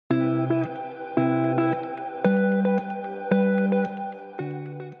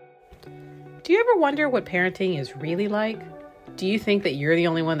ever wonder what parenting is really like? Do you think that you're the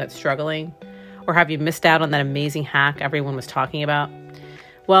only one that's struggling? Or have you missed out on that amazing hack everyone was talking about?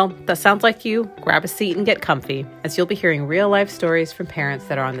 Well, that sounds like you. Grab a seat and get comfy, as you'll be hearing real-life stories from parents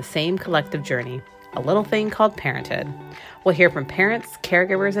that are on the same collective journey, a little thing called parenthood. We'll hear from parents,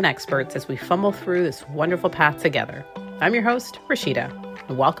 caregivers, and experts as we fumble through this wonderful path together. I'm your host, Rashida,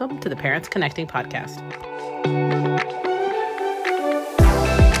 and welcome to the Parents Connecting podcast.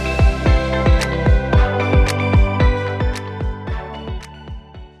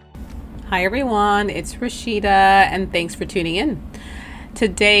 Hi everyone, it's Rashida, and thanks for tuning in.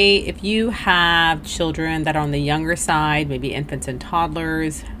 Today, if you have children that are on the younger side, maybe infants and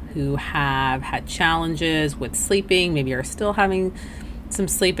toddlers who have had challenges with sleeping, maybe are still having some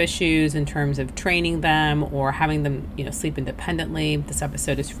sleep issues in terms of training them or having them, sleep independently, this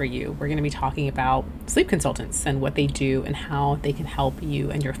episode is for you. We're going to be talking about sleep consultants and what they do and how they can help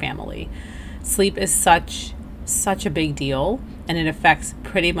you and your family. Sleep is such a big deal, and it affects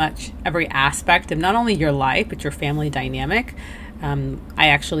pretty much every aspect of not only your life, but your family dynamic. I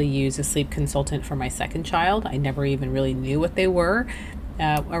actually use a sleep consultant for my second child. I never even really knew what they were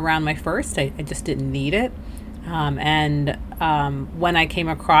around my first. I just didn't need it. When I came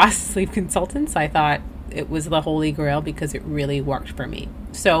across sleep consultants, I thought it was the holy grail because it really worked for me.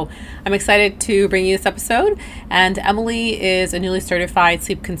 So I'm excited to bring you this episode. And Emily is a newly certified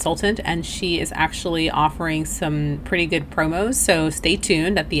sleep consultant, and she is actually offering some pretty good promos. So stay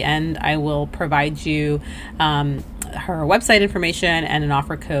tuned. At the end, I will provide you her website information and an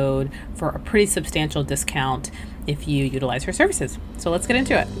offer code for a pretty substantial discount if you utilize her services. So let's get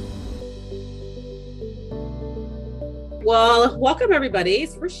into it. Well, welcome everybody.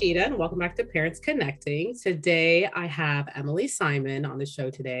 It's Rashida and welcome back to Parents Connecting. Today I have Emily Simon on the show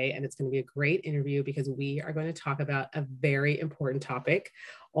today, and it's going to be a great interview because we are going to talk about a very important topic,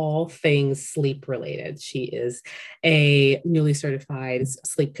 all things sleep related. She is a newly certified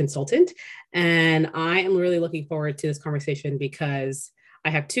sleep consultant, and I am really looking forward to this conversation because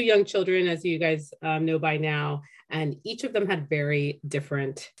I have two young children, as you guys know by now, and each of them had very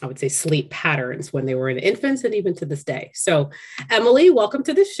different, I would say, sleep patterns when they were infants and even to this day. So, Emily, welcome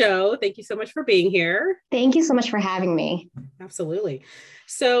to the show. Thank you so much for being here. Thank you so much for having me. Absolutely.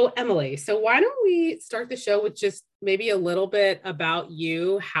 So, Emily, why don't we start the show with just maybe a little bit about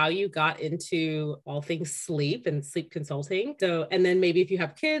you, how you got into all things sleep and sleep consulting. And then maybe if you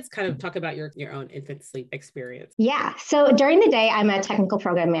have kids, kind of talk about your own infant sleep experience. Yeah. So during the day, I'm a technical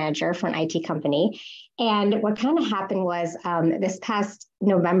program manager for an IT company. And what kind of happened was this past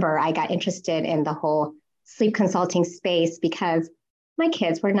November, I got interested in the whole sleep consulting space because my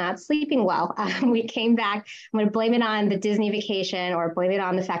kids were not sleeping well. We came back. I'm going to blame it on the Disney vacation or blame it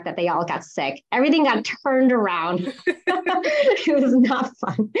on the fact that they all got sick. Everything got turned around. It was not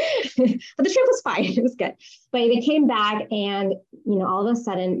fun, but the trip was fine. It was good. But they came back and, all of a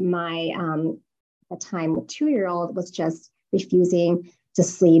sudden my, at the time, 2-year-old was just refusing to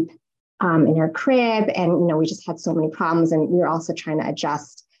sleep in her crib. And, we just had so many problems, and we were also trying to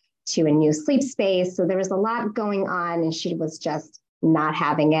adjust to a new sleep space. So there was a lot going on, and she was just not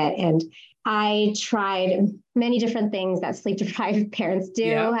having it. And I tried many different things that sleep deprived parents do.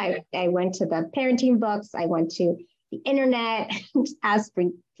 Yeah. I went to the parenting books. I went to the internet, asked for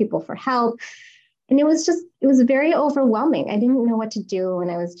people for help. And it was very overwhelming. I didn't know what to do.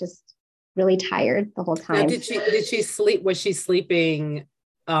 And I was just really tired the whole time. Now, did she sleep? Was she sleeping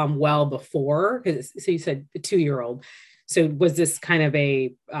well before? So you said a 2-year-old. So was this kind of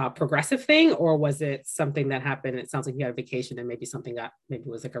a progressive thing, or was it something that happened? It sounds like you had a vacation and maybe maybe it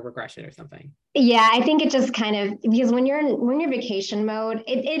was like a regression or something. Yeah, I think it just kind of, because when you're vacation mode,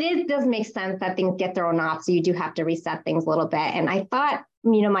 it does make sense that things get thrown off. So you do have to reset things a little bit. And I thought,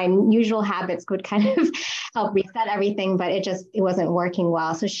 my usual habits could kind of help reset everything, but it wasn't working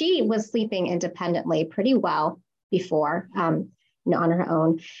well. So she was sleeping independently pretty well before, on her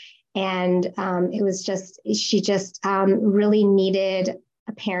own. And it was she just really needed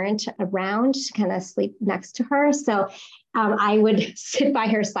a parent around to kind of sleep next to her. So I would sit by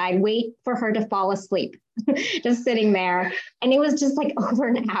her side, wait for her to fall asleep, just sitting there. And it was just like over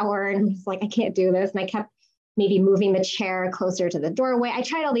an hour, and I was like, I can't do this. And I kept maybe moving the chair closer to the doorway. I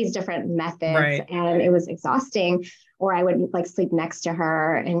tried all these different methods, right, and it was exhausting. Or I would like sleep next to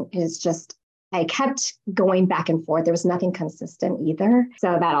her, and it's just, I kept going back and forth. There was nothing consistent either.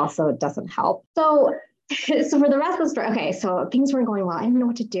 So that also doesn't help. So for the rest of the story, okay, so things weren't going well. I didn't know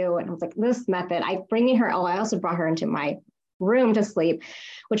what to do. And I was like, this method, I also brought her into my room to sleep,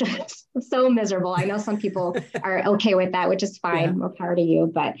 which was so miserable. I know some people are okay with that, which is fine. Yeah. More power to you,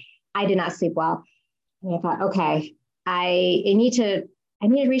 but I did not sleep well. And I thought, okay, I need to I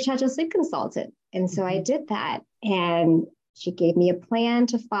need to reach out to a sleep consultant. And so I did that. And she gave me a plan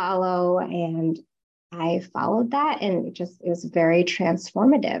to follow. And I followed that. And it was very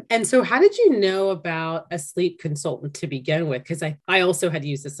transformative. And so how did you know about a sleep consultant to begin with? Because I also had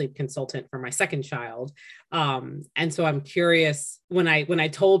used a sleep consultant for my second child. And so I'm curious, when I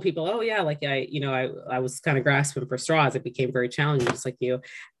told people, oh yeah, like I was kind of grasping for straws, it became very challenging, just like you.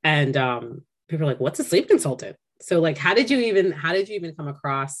 And people are like, what's a sleep consultant? So like, how did you even come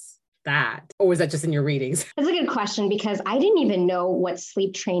across that? Or was that just in your readings? That's a good question because I didn't even know what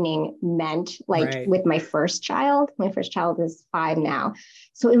sleep training meant, like Right. with my first child. My first child is 5 now.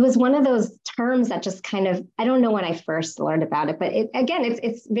 So it was one of those terms that just kind of, I don't know when I first learned about it, but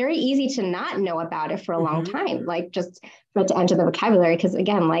it's very easy to not know about it for a long time, like just for it to enter the vocabulary. Because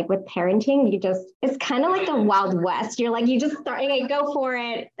again, like with parenting, it's kind of like the Wild West. You're like, you just start, okay, go for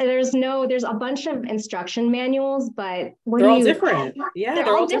it. There's a bunch of instruction manuals, but they're all different. Yeah,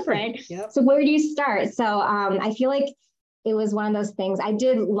 they're all different. Yep. So where do you start? So I feel like it was one of those things. I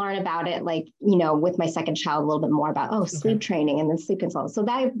did learn about it, like, with my second child, a little bit more about, sleep training and then sleep consultant. So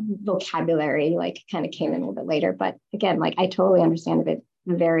that vocabulary like kind of came in a little bit later. But again, like I totally understand if it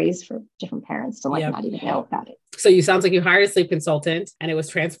varies for different parents to like not even know about it. So you sounds like you hired a sleep consultant and it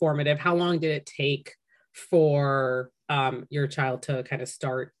was transformative. How long did it take for your child to kind of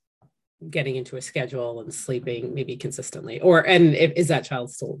start getting into a schedule and sleeping maybe consistently? Is that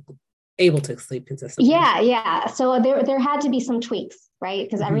child still able to sleep consistently? Yeah. So there had to be some tweaks, right?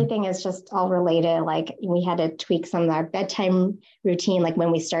 Because everything is just all related. Like we had to tweak some of our bedtime routine. Like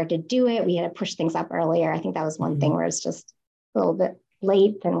when we started to do it, we had to push things up earlier. I think that was one thing where it's just a little bit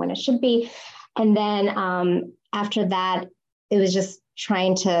late than when it should be. And then after that, it was just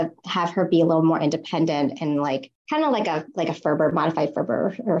trying to have her be a little more independent and like kind of like a Ferber, modified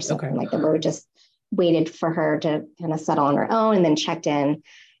Ferber or something like that, where we just waited for her to kind of settle on her own and then checked in.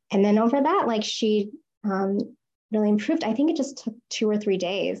 And then over that, like she really improved. I think it just took 2 or 3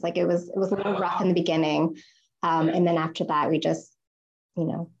 days. Like it was a little rough in the beginning. And then after that, we just,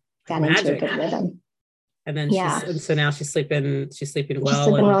 got into a good rhythm. And then so now she's sleeping well. She's sleeping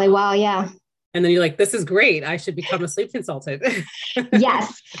really well. Yeah. And then you're like, this is great. I should become a sleep consultant.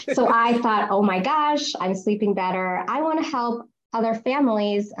 Yes. So I thought, oh my gosh, I'm sleeping better. I want to help other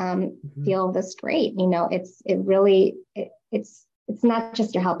families feel this great. It's not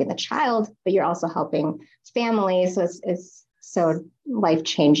just you're helping the child, but you're also helping families. So it's so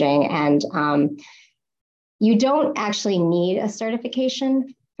life-changing. And you don't actually need a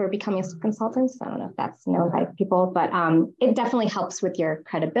certification for becoming a consultant. So I don't know if that's known by people, but it definitely helps with your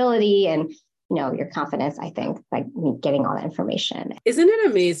credibility and your confidence, I think, like getting all that information. Isn't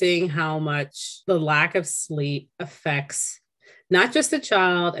it amazing how much the lack of sleep affects not just the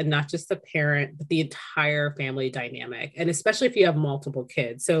child and not just the parent, but the entire family dynamic? And especially if you have multiple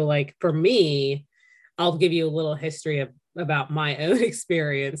kids. So like for me, I'll give you a little history about my own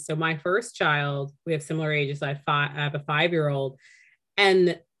experience. So my first child, we have similar ages. I have a 5-year-old,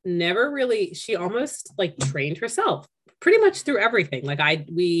 and never really, she almost like trained herself pretty much through everything. Like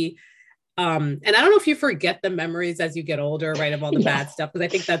and I don't know if you forget the memories as you get older, right, of all the bad stuff, because I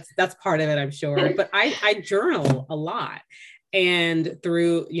think that's part of it, I'm sure. But I journal a lot. And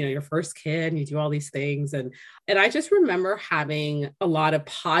through, your first kid, and you do all these things. And I just remember having a lot of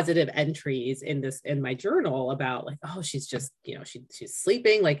positive entries in my journal about like, oh, she's just, she's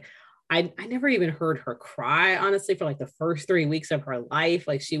sleeping. Like I never even heard her cry, honestly, for like the first 3 weeks of her life.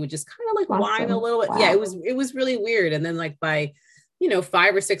 Like she would just kind of like whine a little bit. Wow. Yeah, it was really weird. And then like by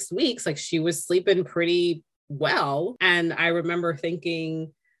 5 or 6 weeks, like she was sleeping pretty well. And I remember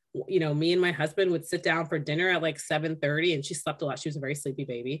thinking, me and my husband would sit down for dinner at like 7:30, and she slept a lot. She was a very sleepy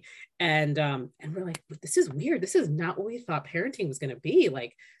baby. And we're like, this is weird. This is not what we thought parenting was going to be.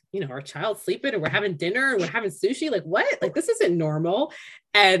 Like, our child's sleeping and we're having dinner and we're having sushi. Like what? Like this isn't normal.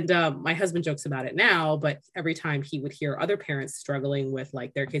 And my husband jokes about it now, but every time he would hear other parents struggling with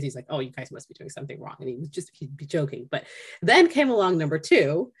like their kids, he's like, oh, you guys must be doing something wrong. And he'd be joking. But then came along number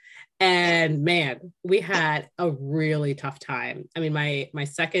 2. And man, we had a really tough time. I mean, my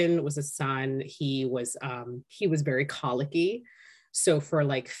second was a son. He was very colicky. So for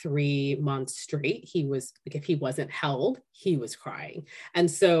like 3 months straight, he was like, if he wasn't held, he was crying.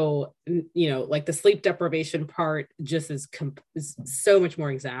 And so, like the sleep deprivation part just is so much more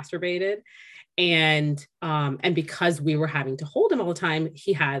exacerbated. And because we were having to hold him all the time,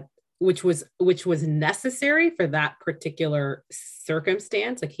 he had, which was necessary for that particular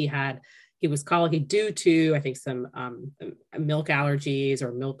circumstance. Like he was colicky due to, I think, some milk allergies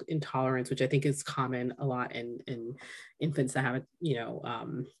or milk intolerance, which I think is common a lot in infants that have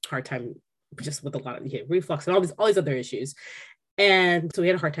hard time just with a lot of reflux and all these other issues. And so we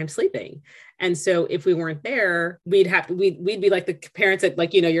had a hard time sleeping. And so if we weren't there, we'd be like the parents that,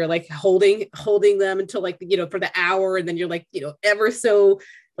 like, you're like holding them until, like, for the hour. And then you're like, ever so,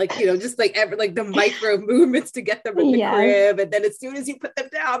 like, just like ever, like the micro movements to get them in the Yes. crib. And then as soon as you put them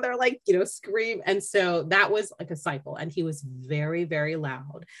down, they're like, scream. And so that was like a cycle. And he was very, very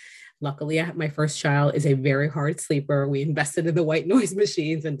loud. Luckily, my first child is a very hard sleeper. We invested in the white noise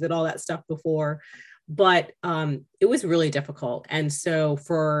machines and did all that stuff before, but it was really difficult. And so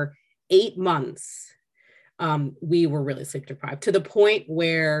for 8 months, we were really sleep deprived, to the point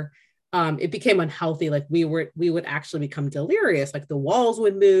where it became unhealthy. Like we would actually become delirious. Like the walls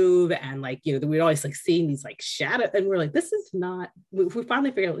would move, and like, we'd always like seeing these like shadows, and we're like, this is not, we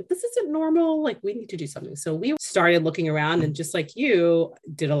finally figured out, like, this isn't normal. Like we need to do something. So we started looking around, and just like you,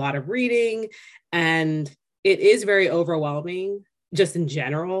 did a lot of reading, and it is very overwhelming just in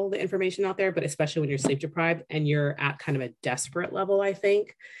general, the information out there, but especially when you're sleep deprived and you're at kind of a desperate level, I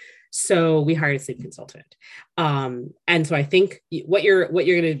think. So we hired a sleep consultant. And so I think what you're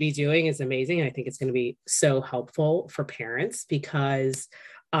going to be doing is amazing. And I think it's going to be so helpful for parents, because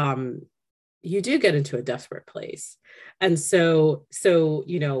you do get into a desperate place. And so,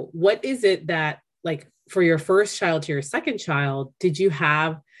 what is it that, like, for your first child to your second child, did you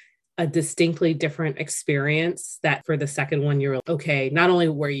have a distinctly different experience that for the second one, you're okay, not only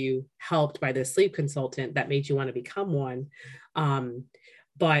were you helped by the sleep consultant that made you want to become one,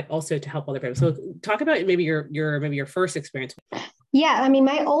 but also to help other parents? So talk about maybe your first experience. Yeah, I mean,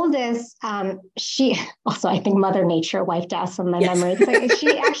 my oldest, she also, I think Mother Nature wiped out some of my memories. Like,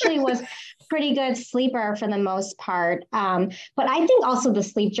 she actually was pretty good sleeper for the most part. But I think also the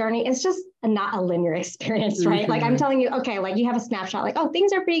sleep journey is just not a linear experience, right? Like I'm telling you, okay, like you have a snapshot, like, oh,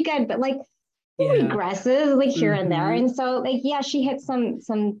 things are pretty good, but like it regresses like here and there. And so like, yeah, she hit some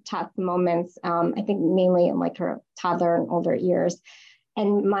tough moments. I think mainly in like her toddler and older years.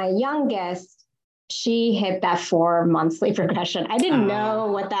 And my youngest, she hit that 4-month sleep regression. I didn't know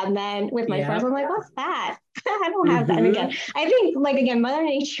what that meant with my first. I'm like, what's that? I don't have that. And again, I think, like, again, Mother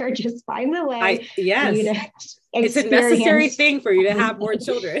Nature just finds a way. Yes. It's a necessary thing for you to have more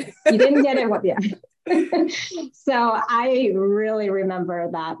children. You didn't get it. So I really remember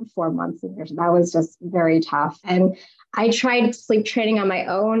that 4 months. That was just very tough. And I tried sleep training on my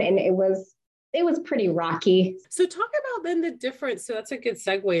own, and it was pretty rocky. So talk about then the difference. So that's a good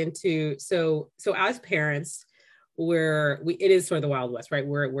segue into, so as parents, it is sort of the Wild West, right?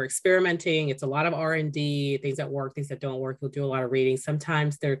 We're experimenting. It's a lot of R&D, things that work, things that don't work. We'll do a lot of reading.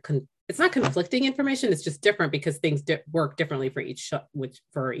 Sometimes it's not conflicting information. It's just different because things work differently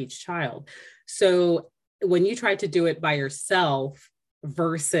for each child. So when you try to do it by yourself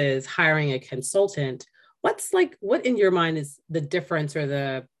versus hiring a consultant, what in your mind is the difference, or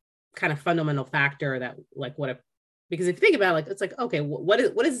the kind of fundamental factor that, like, because if you think about it, like, it's like, okay, what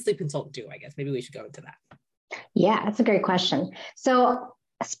does a sleep consultant do? I guess maybe we should go into that. Yeah, that's a great question. So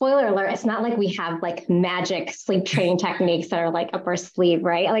spoiler alert, it's not like we have like magic sleep training techniques that are like up our sleeve,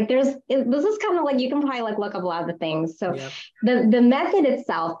 right? Like this is kind of like, you can probably like look up a lot of the things. So the method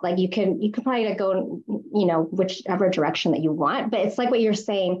itself, like you can probably go, whichever direction that you want, but it's like what you're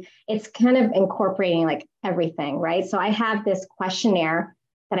saying, it's kind of incorporating like everything, right? So I have this questionnaire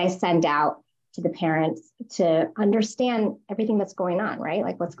that I send out to the parents to understand everything that's going on, right?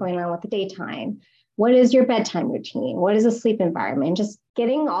 Like what's going on with the daytime. What is your bedtime routine? What is a sleep environment? Just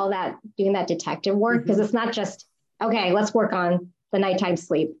getting all that, doing that detective work, because it's not just, okay, let's work on the nighttime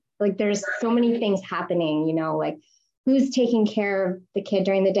sleep. Like there's so many things happening, like who's taking care of the kid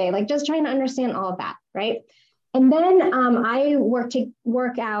during the day, like just trying to understand all of that, right? And then I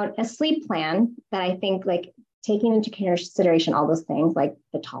work out a sleep plan that I think, like, taking into consideration all those things, like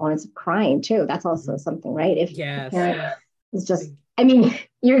the tolerance of crying too. That's also something, right? If the parent is just, I mean,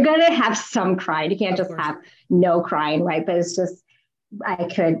 you're going to have some crying. You can't just have no crying, right? But it's just, I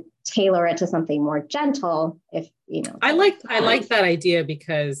could tailor it to something more gentle if, I like that idea,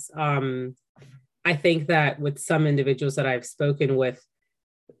 because I think that with some individuals that I've spoken with,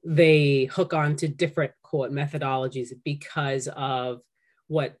 they hook on to different, quote, methodologies because of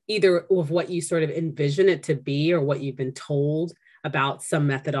what you sort of envision it to be, or what you've been told about some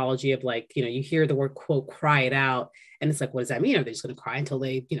methodology of, like, you hear the word, quote, cry it out. And it's like, what does that mean? Are they just going to cry until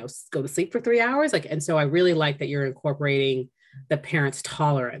they, go to sleep for 3 hours? Like, and so I really like that you're incorporating the parent's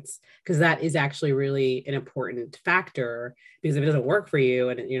tolerance, because that is actually really an important factor, because if it doesn't work for you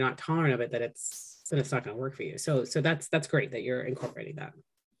and you're not tolerant of it, then it's not going to work for you. So that's great that you're incorporating that.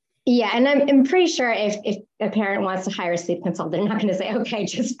 Yeah. And I'm pretty sure if a parent wants to hire a sleep consultant, they're not going to say, okay,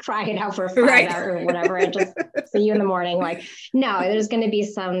 just cry it out for 5 hours or whatever, and just see you in the morning. Like, no, there's going to be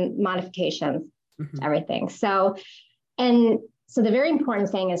some modifications to everything. So So the very important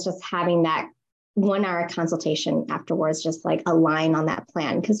thing is just having that 1 hour consultation afterwards, just like align on that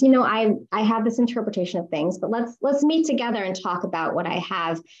plan. Because, I have this interpretation of things, but let's meet together and talk about what I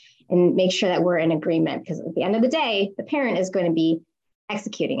have and make sure that we're in agreement. Because at the end of the day, the parent is going to be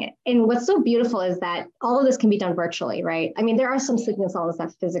executing it. And what's so beautiful is that all of this can be done virtually, right? I mean, there are some sleep consultants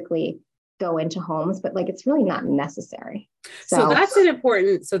that physically go into homes, but like it's really not necessary. So I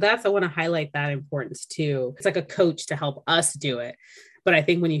want to highlight that importance too. It's like a coach to help us do it. But I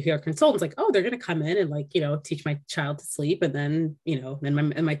think when you hear consultants like, oh, they're going to come in and teach my child to sleep. And then,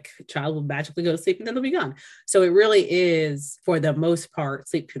 my child will magically go to sleep and then they'll be gone. So it really is, for the most part,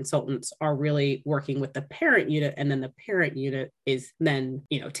 sleep consultants are really working with the parent unit. And then the parent unit is then,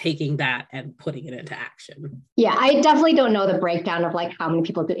 taking that and putting it into action. Yeah, I definitely don't know the breakdown of like how many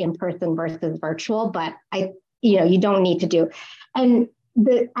people do in person versus virtual, but you don't need to do. And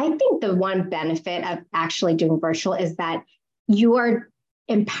I think the one benefit of actually doing virtual is that you are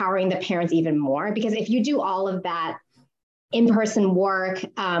empowering the parents even more, because if you do all of that in-person work,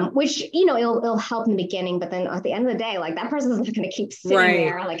 which, it'll help in the beginning, but then at the end of the day, like that person is not going to keep sitting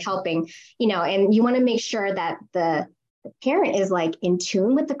there, like helping, and you want to make sure that the parent is like in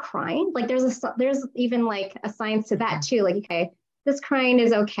tune with the crying. Like there's even like a science to that too. Like, okay, this crying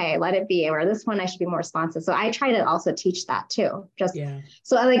is okay, let it be, or this one I should be more responsive. So I try to also teach that too.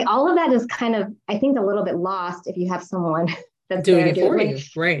 So like all of that is kind of, I think, a little bit lost if you have someone that's doing it for you.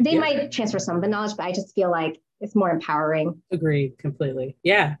 Right. They might transfer some of the knowledge, but I just feel like it's more empowering. Agreed completely.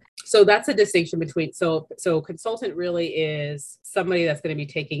 Yeah. So that's a distinction between, so consultant really is somebody that's going to be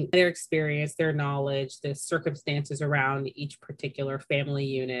taking their experience, their knowledge, the circumstances around each particular family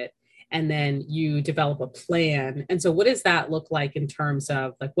unit, and then you develop a plan. And so what does that look like in terms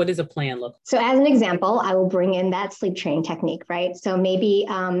of like, what does a plan look like? So as an example, I will bring in that sleep training technique, right? So maybe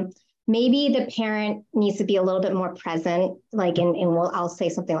the parent needs to be a little bit more present, like, I'll say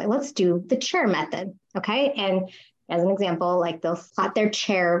something like, let's do the chair method. Okay. And as an example, like they'll slot their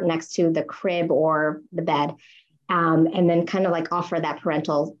chair next to the crib or the bed, and then kind of like offer that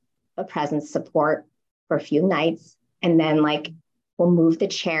parental presence support for a few nights. And then like, we'll move the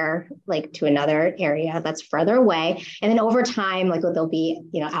chair like to another area that's further away. And then over time, like they'll be,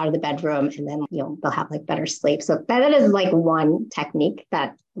 out of the bedroom, and then, they'll have like better sleep. So that is like one technique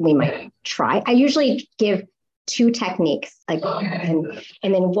that we might try. I usually give 2 techniques, like, and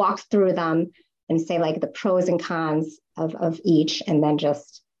then walk through them and say like the pros and cons of each. And then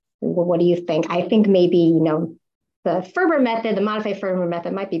just, well, what do you think? I think maybe, the Ferber method, the modified Ferber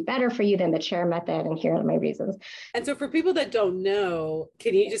method might be better for you than the chair method. And here are my reasons. And so for people that don't know,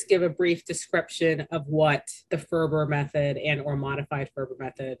 can you just give a brief description of what the Ferber method and or modified Ferber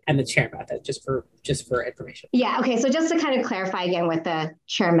method and the chair method, just for information? Yeah. Okay. So just to kind of clarify again with the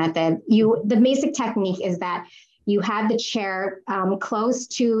chair method, the basic technique is that you have the chair close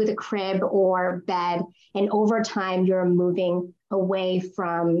to the crib or bed, and over time you're moving away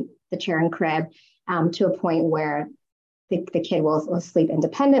from the chair and crib to a point where the kid will sleep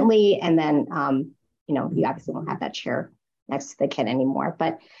independently. And then, you obviously won't have that chair next to the kid anymore.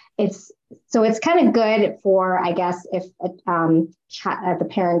 But it's kind of good for, I guess, if the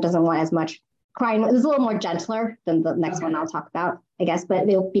parent doesn't want as much crying. It's a little more gentler than the next one I'll talk about, I guess. But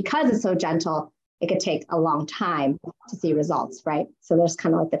because it's so gentle, it could take a long time to see results, right? So there's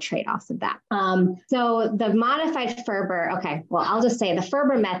kind of like the trade-offs of that. So the modified Ferber, okay, well, I'll just say the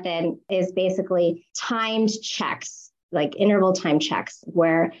Ferber method is basically timed checks, like interval time checks,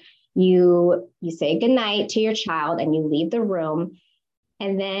 where you say goodnight to your child and you leave the room,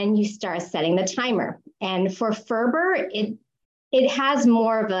 and then you start setting the timer. And for Ferber, it has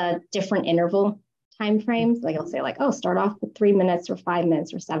more of a different interval time frames. Like I'll say like, oh, start off with 3 minutes or 5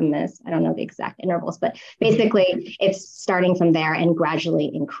 minutes or 7 minutes. I don't know the exact intervals, but basically it's starting from there and gradually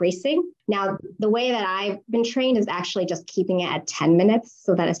increasing. Now, the way that I've been trained is actually just keeping it at 10 minutes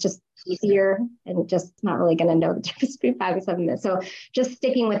so that it's just easier and just not really going to know the difference between 5 and 7 minutes. So just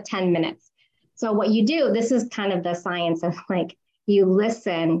sticking with 10 minutes. So what you do, this is kind of the science of like, you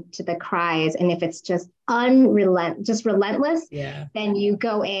listen to the cries, and if it's just relentless, then you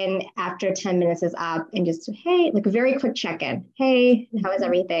go in after 10 minutes is up and just, hey, like a very quick check-in. Hey, how is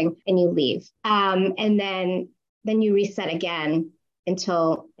everything? And you leave. And then you reset again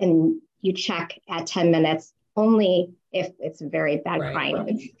and you check at 10 minutes, only if it's very bad crying.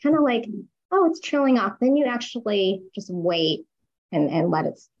 It's kind of like, oh, it's trailing off. Then you actually just wait and let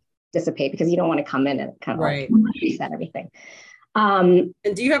it dissipate, because you don't want to come in and kind of like reset everything. And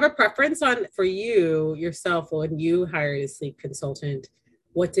do you have a preference for you yourself when you hire a sleep consultant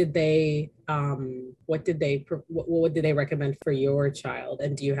what did what did they recommend for your child?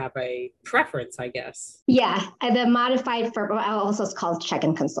 And do you have a preference, I guess? Yeah, the modified for also it's called check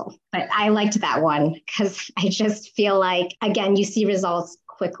and consult, but I liked that one because I just feel like again you see results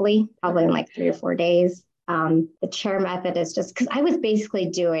quickly, probably in like 3 or 4 days. The chair method is just because I was basically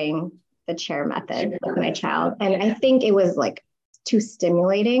doing the chair method with my child, and I think it was like too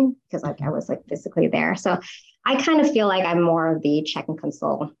stimulating because like I was like physically there. So I kind of feel like I'm more of the check and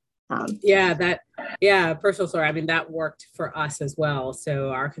consult. Yeah, yeah, personal story. I mean, that worked for us as well. So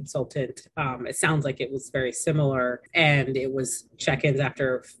our consultant, it sounds like it was very similar, and it was check-ins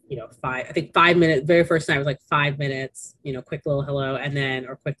after, I think 5 minutes. Very first night was like 5 minutes, quick little hello, and then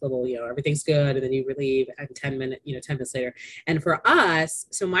or quick little, everything's good, and then you relieve, and 10 minutes, 10 minutes later. And for us,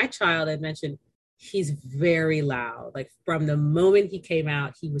 so my child had mentioned he's very loud. Like from the moment he came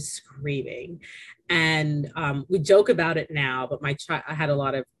out, he was screaming, and we joke about it now. But my child, I had a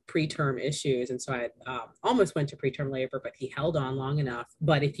lot of preterm issues, and so I almost went to preterm labor, but he held on long enough.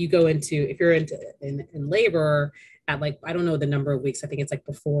 But if you're in labor at like, I don't know the number of weeks, I think it's like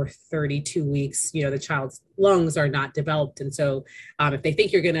before 32 weeks, the child's lungs are not developed, and so if they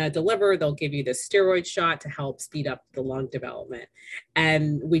think you're going to deliver, they'll give you the steroid shot to help speed up the lung development.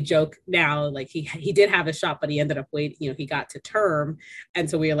 And we joke now, like he did have a shot, but he ended up waiting, he got to term, and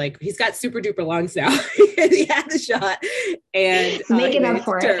so we were like, he's got super duper lungs now. He had the shot, and making up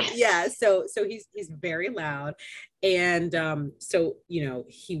for it. Yeah, so he's very loud, and so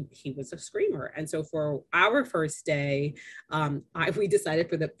he was a screamer, and so for our first day, we decided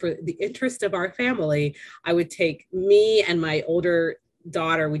for the interest of our family, I would take me and my older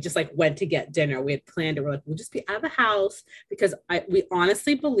daughter. We just like went to get dinner. We had planned it. We're like, we'll just be out of the house because we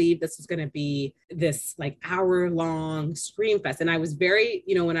honestly believe this is going to be this like hour-long scream fest. And I was very,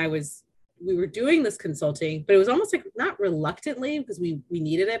 we were doing this consulting, but it was almost like not reluctantly because we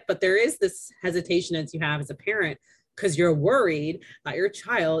needed it, but there is this hesitation as you have as a parent because you're worried that your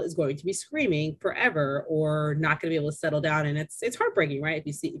child is going to be screaming forever or not going to be able to settle down. And it's heartbreaking, right?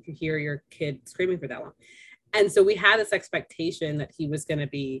 If you hear your kid screaming for that long. And so we had this expectation that he was going to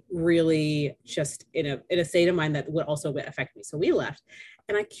be really just in a state of mind that would also affect me. So we left,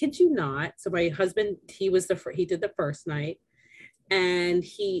 and I kid you not. So my husband, he did the first night, and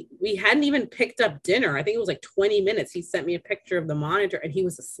we hadn't even picked up dinner. I think it was like 20 minutes. He sent me a picture of the monitor, and he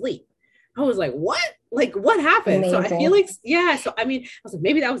was asleep. I was like, what? Like, what happened? Amazing. So I feel like, yeah. So, I mean, I was like,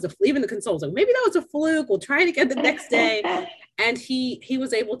 maybe that was even the consultant. Maybe that was a fluke. We'll try it again the next day. And he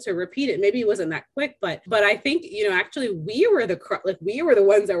was able to repeat it. Maybe it wasn't that quick, but I think, actually we were the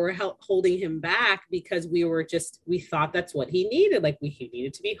ones that were holding him back because we thought that's what he needed. Like he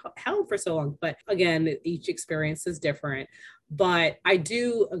needed to be held for so long. But again, each experience is different. But I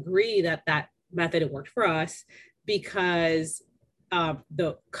do agree that method, it worked for us because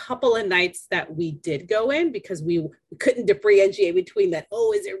the couple of nights that we did go in, because we couldn't differentiate between that,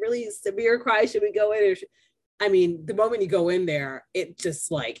 oh, is it really severe cry? Should we go in? I mean, the moment you go in there, it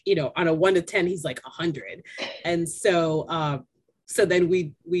just like, on a 1 to 10, he's like 100. And so, so then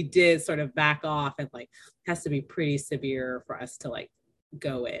we did sort of back off, and like, it has to be pretty severe for us to like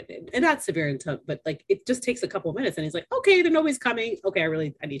go in, and not severe but like it just takes a couple of minutes, and he's like, okay, then nobody's coming, okay,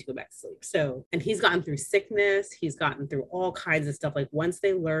 I need to go back to sleep. So, and he's gotten through sickness, he's gotten through all kinds of stuff. Like once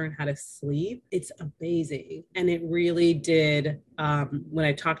they learn how to sleep, it's amazing. And it really did, when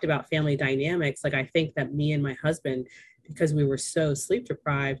I talked about family dynamics, like I think that me and my husband, because we were so sleep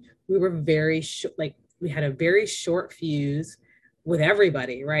deprived, we were like we had a very short fuse with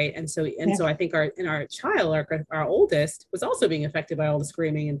everybody, right? And so I think our child, our oldest, was also being affected by all the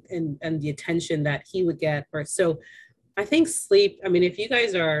screaming and the attention that he would get. So I think sleep, I mean, if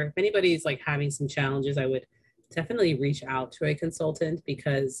anybody's like having some challenges, I would definitely reach out to a consultant,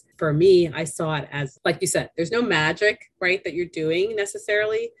 because for me, I saw it as, like you said, there's no magic, right, that you're doing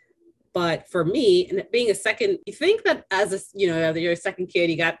necessarily. But for me, and being a second, you think that you're a second kid,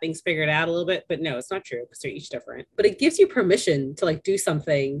 you got things figured out a little bit, but no, it's not true because they're each different. But it gives you permission to like do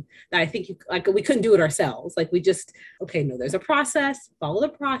something that I think we couldn't do it ourselves. Like we just, okay, no, there's a process, follow the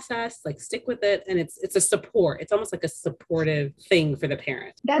process, like stick with it. And it's a support. It's almost like a supportive thing for the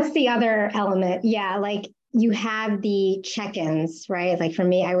parent. That's the other element. Yeah. Like you have the check-ins, right? Like for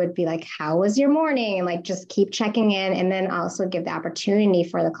me, I would be like, how was your morning? And like, just keep checking in, and then also give the opportunity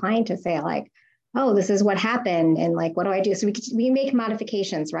for the client to say like, oh, this is what happened. And like, what do I do? So we make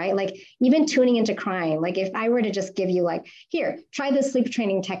modifications, right? Like even tuning into crying. Like if I were to just give you like, here, try the sleep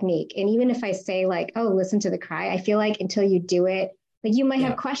training technique. And even if I say like, oh, listen to the cry, I feel like until you do it, like you might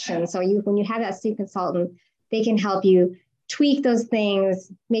have questions. So when you have that sleep consultant, they can help you tweak those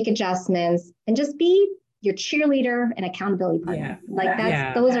things, make adjustments, and just be your cheerleader and accountability partner.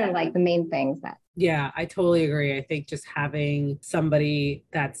 Like those are like the main things that. Yeah, I totally agree. I think just having somebody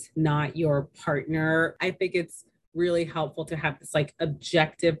that's not your partner, I think it's really helpful to have this like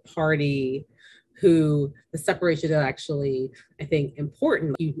objective party who the separation is actually, I think,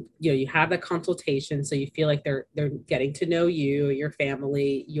 important. You have that consultation, so you feel like they're getting to know you, your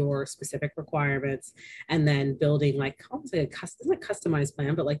family, your specific requirements, and then building like almost like a customized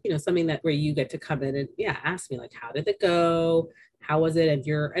plan, but like something that where you get to come in and ask me like, how did it go? How was it? And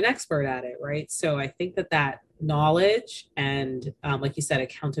you're an expert at it, right? So I think that knowledge and like you said,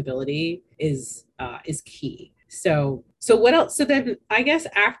 accountability is key. So what else? So then I guess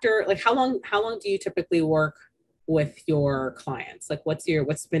after like how long do you typically work with your clients? Like what's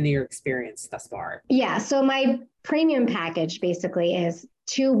been your experience thus far? Yeah. So my premium package basically is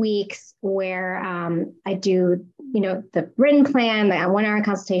 2 weeks where I do, the written plan, the 1 hour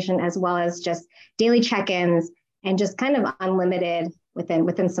consultation, as well as just daily check-ins and just kind of unlimited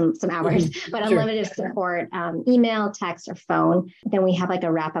within some hours, but unlimited support, email, text, or phone. Then we have like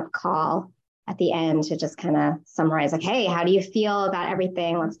a wrap-up call at the end to just kind of summarize like, hey, how do you feel about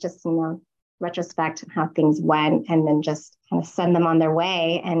everything? Let's just, retrospect how things went, and then just kind of send them on their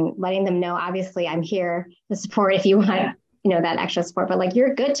way and letting them know, obviously, I'm here to support if you want, that extra support, but like,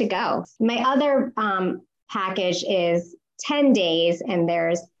 you're good to go. My other package is 10 days and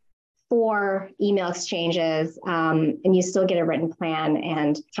there's 4 email exchanges, and you still get a written plan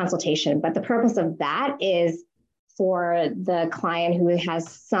and consultation. But the purpose of that is for the client who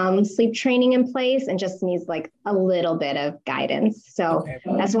has some sleep training in place and just needs like a little bit of guidance. So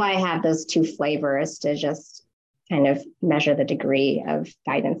that's why I have those 2 flavors to just kind of measure the degree of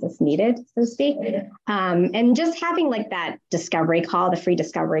guidance that's needed, so to speak. And just having like that discovery call, the free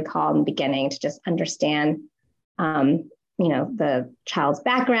discovery call in the beginning to just understand, the child's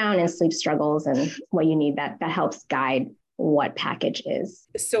background and sleep struggles and what you need, that helps guide what package is.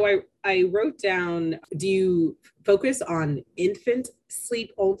 So I wrote down, do you focus on infant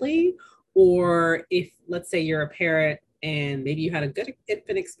sleep only? Or if, let's say you're a parent and maybe you had a good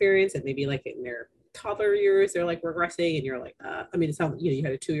infant experience and maybe like in their toddler years, they're like regressing and you're like, it sounds, you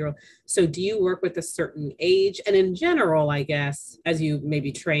had a 2-year-old. So do you work with a certain age? And in general, I guess, as you maybe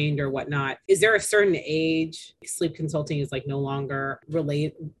trained or whatnot, is there a certain age sleep consulting is like no longer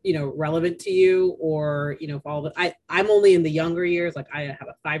relevant to you? Or, if all the, I'm only in the younger years, like I have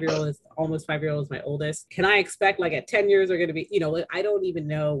a 5-year-old, almost 5-year-old is my oldest. Can I expect like at 10 years are going to be, I don't even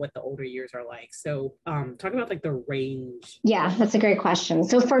know what the older years are like. So talk about like the range. Yeah, that's a great question.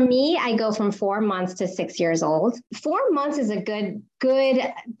 So for me, I go from 4 months to 6 years old. 4 months is a good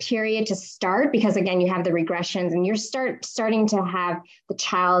period to start because again, you have the regressions and you're starting to have the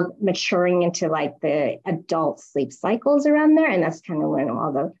child maturing into like the adult sleep cycles around there. And that's kind of when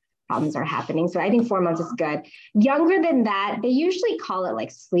all the problems are happening. So I think 4 months is good. Younger than that, they usually call it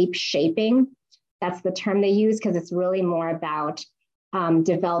like sleep shaping. That's the term they use because it's really more about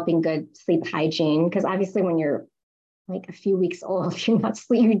developing good sleep hygiene. Because obviously when you're like a few weeks old, if you're not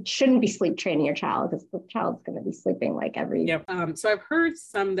you shouldn't be sleep training your child because the child's going to be sleeping like every. Yep. So I've heard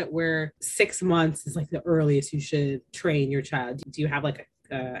some that where 6 months is like the earliest you should train your child. Do you have like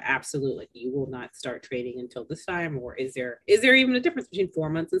absolute like you will not start training until this time, or is there even a difference between 4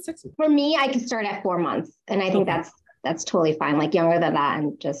 months and 6 months? For me, I can start at 4 months, and I think that's totally fine. Like younger than that,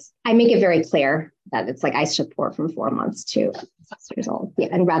 and just I make it very clear that it's like I support from 4 months to 6 years old,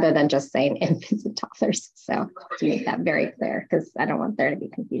 and rather than just saying infants and toddlers. So to make that very clear, because I don't want there to be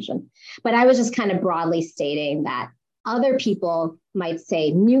confusion. But I was just kind of broadly stating that other people might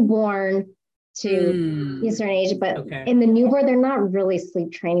say newborn to a certain age, but in the newborn, they're not really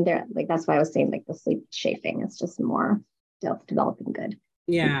sleep training. They're like, that's why I was saying like the sleep shaping. It's just more developing good.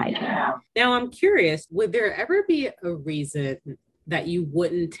 Yeah. Now I'm curious, would there ever be a reason that you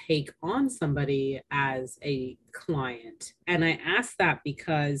wouldn't take on somebody as a client? And I ask that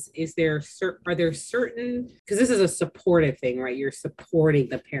because are there certain, because this is a supportive thing, right? You're supporting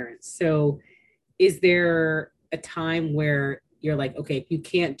the parents. So is there a time where you're like, okay, if you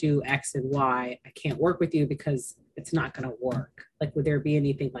can't do X and Y, I can't work with you because it's not going to work? Like, would there be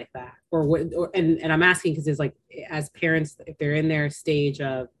anything like that? And I'm asking because it's like, as parents, if they're in their stage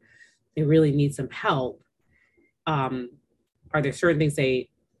of, they really need some help, are there certain things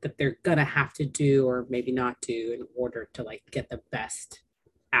that they're going to have to do or maybe not do in order to like get the best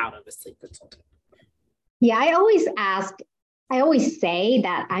out of a sleep consultant? Yeah, I always say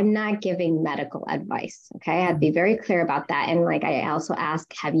that I'm not giving medical advice. Okay. I'd be very clear about that. And like, I also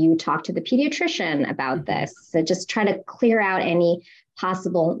ask, have you talked to the pediatrician about this? So just try to clear out any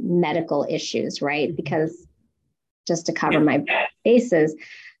possible medical issues, right? Because just to cover my bases.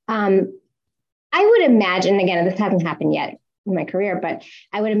 I would imagine, again, this hasn't happened yet in my career, but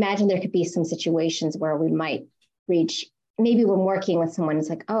I would imagine there could be some situations where we might reach, maybe when working with someone, it's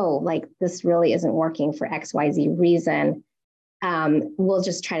like, oh, like this really isn't working for XYZ reason. We'll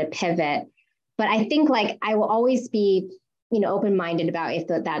just try to pivot. But I think like I will always be, open-minded about if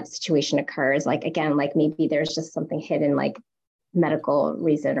that situation occurs. Like, again, like maybe there's just something hidden, like medical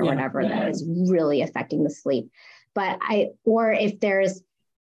reason or Yeah. whatever that is really affecting the sleep. Or if there's,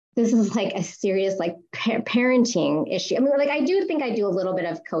 this is like a serious like parenting issue. I mean, like I do think I do a little bit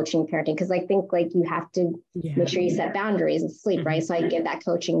of coaching parenting because I think like you have to Yeah. make sure you set boundaries and sleep, right? So I give that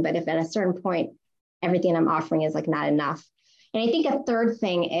coaching, but if at a certain point everything I'm offering is like not enough. And I think a third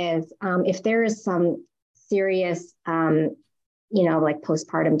thing is if there is some serious, like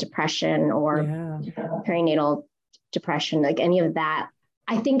postpartum depression or Yeah. perinatal depression, like any of that,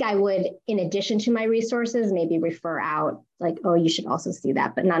 I think I would, in addition to my resources, maybe refer out like, oh, you should also see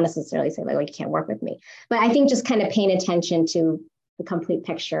that, but not necessarily say like, oh, you can't work with me. But I think just kind of paying attention to the complete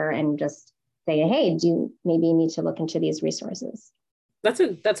picture and just say, hey, do you maybe need to look into these resources? That's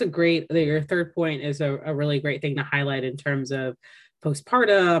a great, your third point is a really great thing to highlight in terms of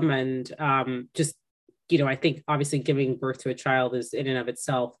postpartum and just, I think obviously giving birth to a child is in and of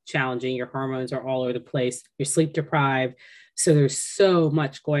itself challenging. Your hormones are all over the place. You're sleep deprived. So there's so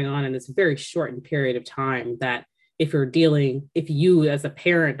much going on in this very shortened period of time that if you as a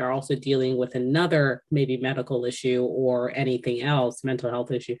parent are also dealing with another maybe medical issue or anything else, mental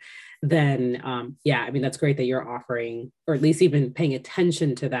health issue, then yeah, I mean, that's great that you're offering, or at least even paying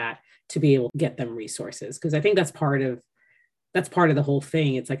attention to that to be able to get them resources. Cause I think that's part of the whole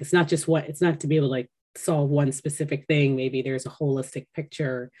thing. It's like, it's not to be able to like solve one specific thing. Maybe there's a holistic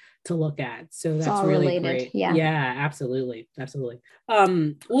picture to look at. So It's that's all really related. great. Yeah. Yeah, absolutely. Absolutely.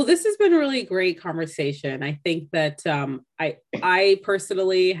 Well, this has been a really great conversation. I think that I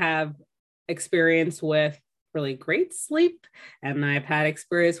personally have experience with really great sleep and I've had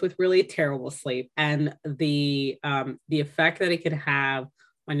experience with really terrible sleep, and the effect that it can have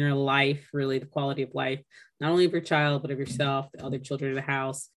on your life, really the quality of life, not only of your child, but of yourself, the other children in the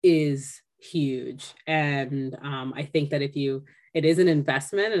house, is huge. And I think that it is an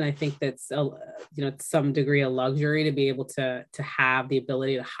investment, and I think that's to some degree a luxury to be able to have the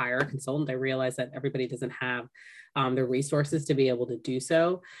ability to hire a consultant. I realize that everybody doesn't have the resources to be able to do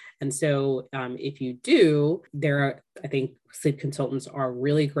so. And so if you do, I think sleep consultants are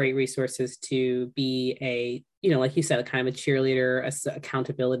really great resources to be like you said, kind of a cheerleader,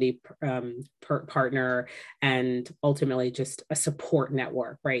 accountability partner, and ultimately just a support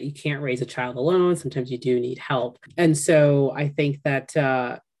network, right? You can't raise a child alone. Sometimes you do need help. And so I think that,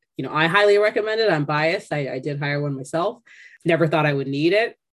 I highly recommend it. I'm biased. I did hire one myself. Never thought I would need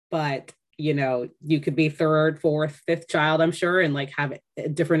it, but you could be third, fourth, fifth child, I'm sure, and like have a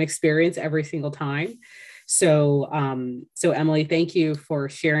different experience every single time. So, Emily, thank you for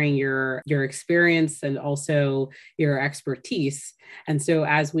sharing your experience and also your expertise. And so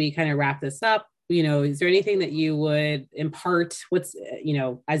as we kind of wrap this up, is there anything that you would impart?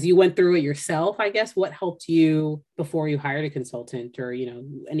 As you went through it yourself, I guess, what helped you before you hired a consultant, or,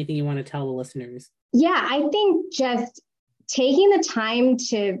 anything you want to tell the listeners? Yeah, I think just taking the time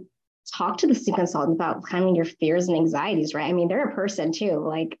to talk to the sleep consultant about kind of your fears and anxieties, right? I mean, they're a person too.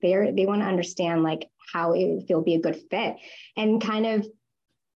 Like they want to understand like how it will be a good fit and kind of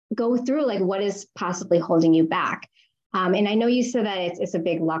go through like what is possibly holding you back. And I know you said that it's a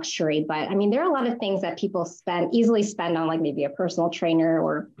big luxury, but I mean, there are a lot of things that people easily spend on, like maybe a personal trainer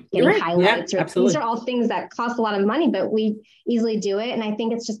or You're getting right. highlights. Yeah, These are absolutely. all things that cost a lot of money, but we easily do it. And I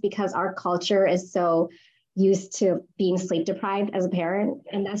think it's just because our culture is so used to being sleep deprived as a parent.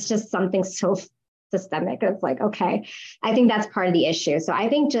 And that's just something so systemic. It's like, okay, I think that's part of the issue. So I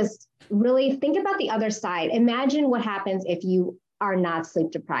think just really think about the other side. Imagine what happens if you are not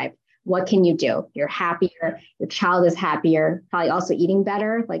sleep deprived. What can you do? You're happier, your child is happier, probably also eating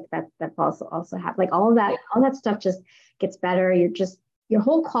better. Like that's also have like all that stuff just gets better. Your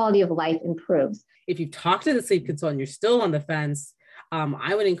whole quality of life improves. If you talk to the sleep consultant, you're still on the fence,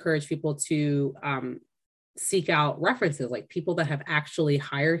 I would encourage people to seek out references, like people that have actually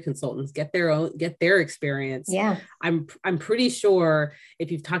hired consultants, get their experience. Yeah. I'm pretty sure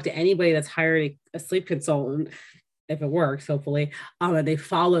if you've talked to anybody that's hired a sleep consultant, if it works, hopefully, and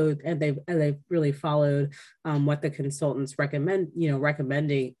they've really followed what the consultants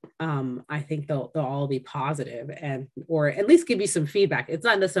recommending. I think they'll all be positive, and or at least give you some feedback. It's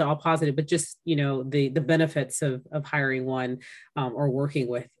not necessarily all positive, but just the benefits of hiring one or working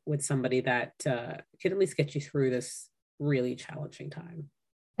with somebody that can at least get you through this really challenging time.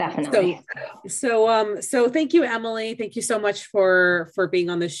 So, definitely. so thank you, Emily. Thank you so much for being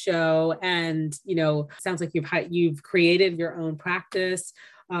on the show. And sounds like you've created your own practice.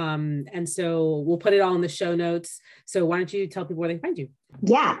 And so we'll put it all in the show notes. So why don't you tell people where they find you?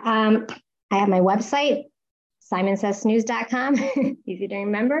 Yeah. I have my website, simonsayssnooze.com. Easy to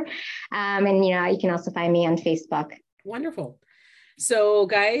remember. And you can also find me on Facebook. Wonderful. So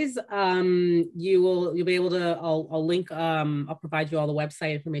guys, you'll be able to, I'll link, I'll provide you all the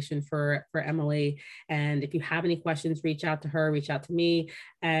website information for Emily. And if you have any questions, reach out to her, reach out to me.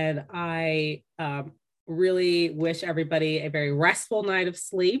 And I really wish everybody a very restful night of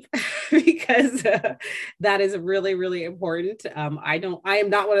sleep because that is really, really important. I am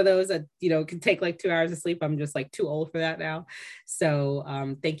not one of those that, can take like 2 hours of sleep. I'm just like too old for that now.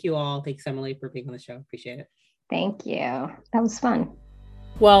 So thank you all. Thanks, Emily, for being on the show. Appreciate it. Thank you. That was fun.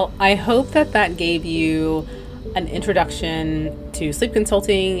 Well, I hope that gave you an introduction to sleep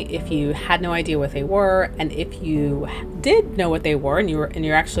consulting if you had no idea what they were, and if you did know what they were and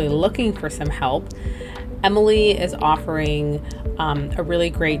you're actually looking for some help. Emily is offering a really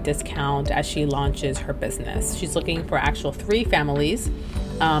great discount as she launches her business. She's looking for actual 3 families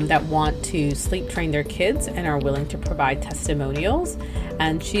that want to sleep train their kids and are willing to provide testimonials.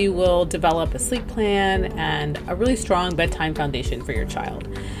 And she will develop a sleep plan and a really strong bedtime foundation for your child.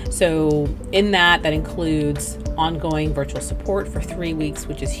 So in that includes ongoing virtual support for 3 weeks,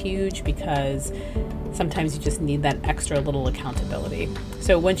 which is huge because sometimes you just need that extra little accountability.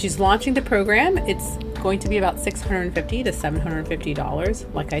 So when she's launching the program, it's going to be about $650 to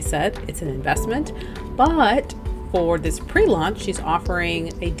 $750. Like I said, it's an investment, but for this pre-launch, she's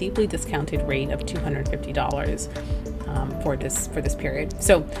offering a deeply discounted rate of $250 for this period.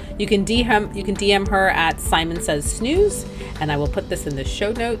 So you can DM her at Simon Says Snooze, and I will put this in the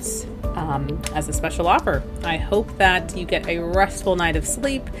show notes as a special offer. I hope that you get a restful night of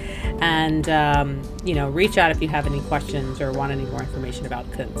sleep, and reach out if you have any questions or want any more information about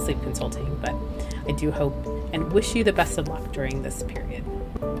sleep consulting. But I do hope and wish you the best of luck during this period.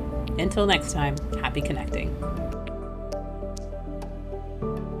 Until next time, happy connecting.